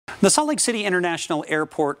The Salt Lake City International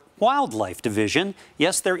Airport Wildlife Division,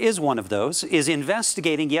 yes, there is one of those, is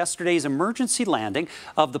investigating yesterday's emergency landing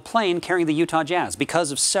of the plane carrying the Utah Jazz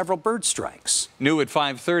because of several bird strikes. New at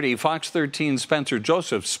 5:30, Fox 13's Spencer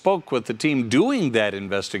Joseph spoke with the team doing that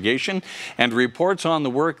investigation and reports on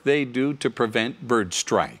the work they do to prevent bird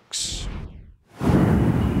strikes.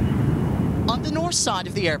 On the north side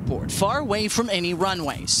of the airport, far away from any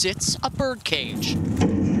runway, sits a bird cage.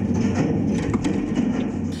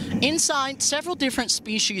 Inside, several different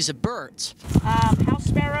species of birds. House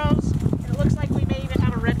sparrows. It looks like we may even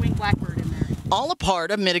have a red-winged blackbird in there. All a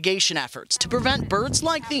part of mitigation efforts to prevent birds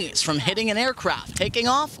like these from hitting an aircraft, taking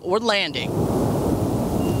off, or landing.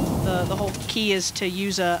 The whole key is to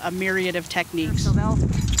use a myriad of techniques. So they'll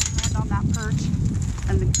land on that perch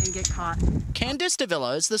and get caught. Candice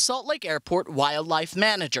Davila is the Salt Lake Airport wildlife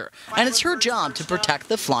manager, and it's her job to protect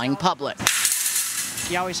the flying public.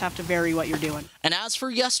 You always have to vary what you're doing. And as for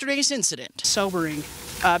yesterday's incident, sobering.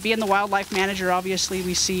 Being the wildlife manager, obviously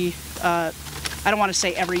we see, I don't want to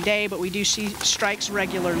say every day, but we do see strikes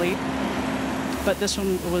regularly. But this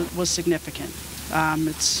one was significant.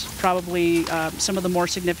 It's probably some of the more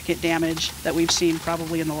significant damage that we've seen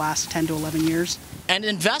probably in the last 10 to 11 years. And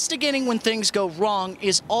investigating when things go wrong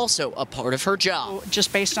is also a part of her job.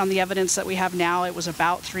 Just based on the evidence that we have now, it was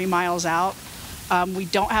about 3 miles out. We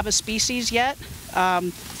don't have a species yet.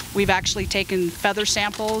 We've actually taken feather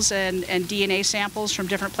samples and DNA samples from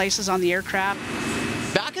different places on the aircraft.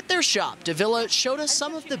 Back at their shop, Davila showed us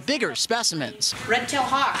some of the bigger specimens. Red-tailed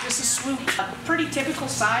hawk, this is Swoop. A pretty typical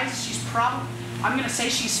size. She's probably, I'm going to say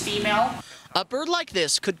she's female. A bird like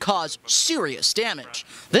this could cause serious damage.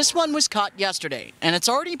 This one was caught yesterday, and it's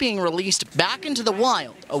already being released back into the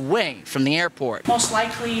wild, away from the airport. Most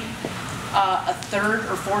likely a third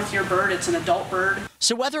or fourth year bird. It's an adult bird.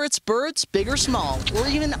 So whether it's birds, big or small, or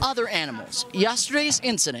even other animals, yesterday's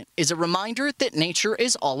incident is a reminder that nature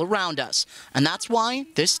is all around us. And that's why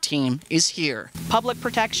this team is here. Public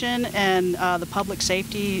protection and the public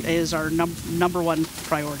safety is our number one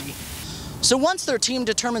priority. So once their team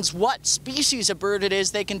determines what species of bird it is,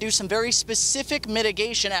 they can do some very specific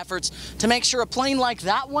mitigation efforts to make sure a plane like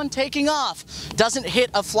that one taking off doesn't hit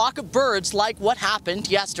a flock of birds like what happened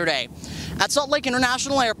yesterday. At Salt Lake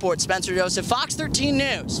International Airport, Spencer Joseph, Fox 13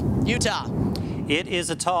 News, Utah. It is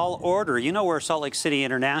a tall order. You know where Salt Lake City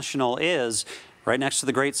International is. Right next to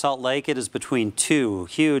the Great Salt Lake, it is between two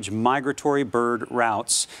huge migratory bird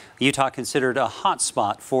routes. Utah considered a hot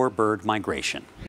spot for bird migration.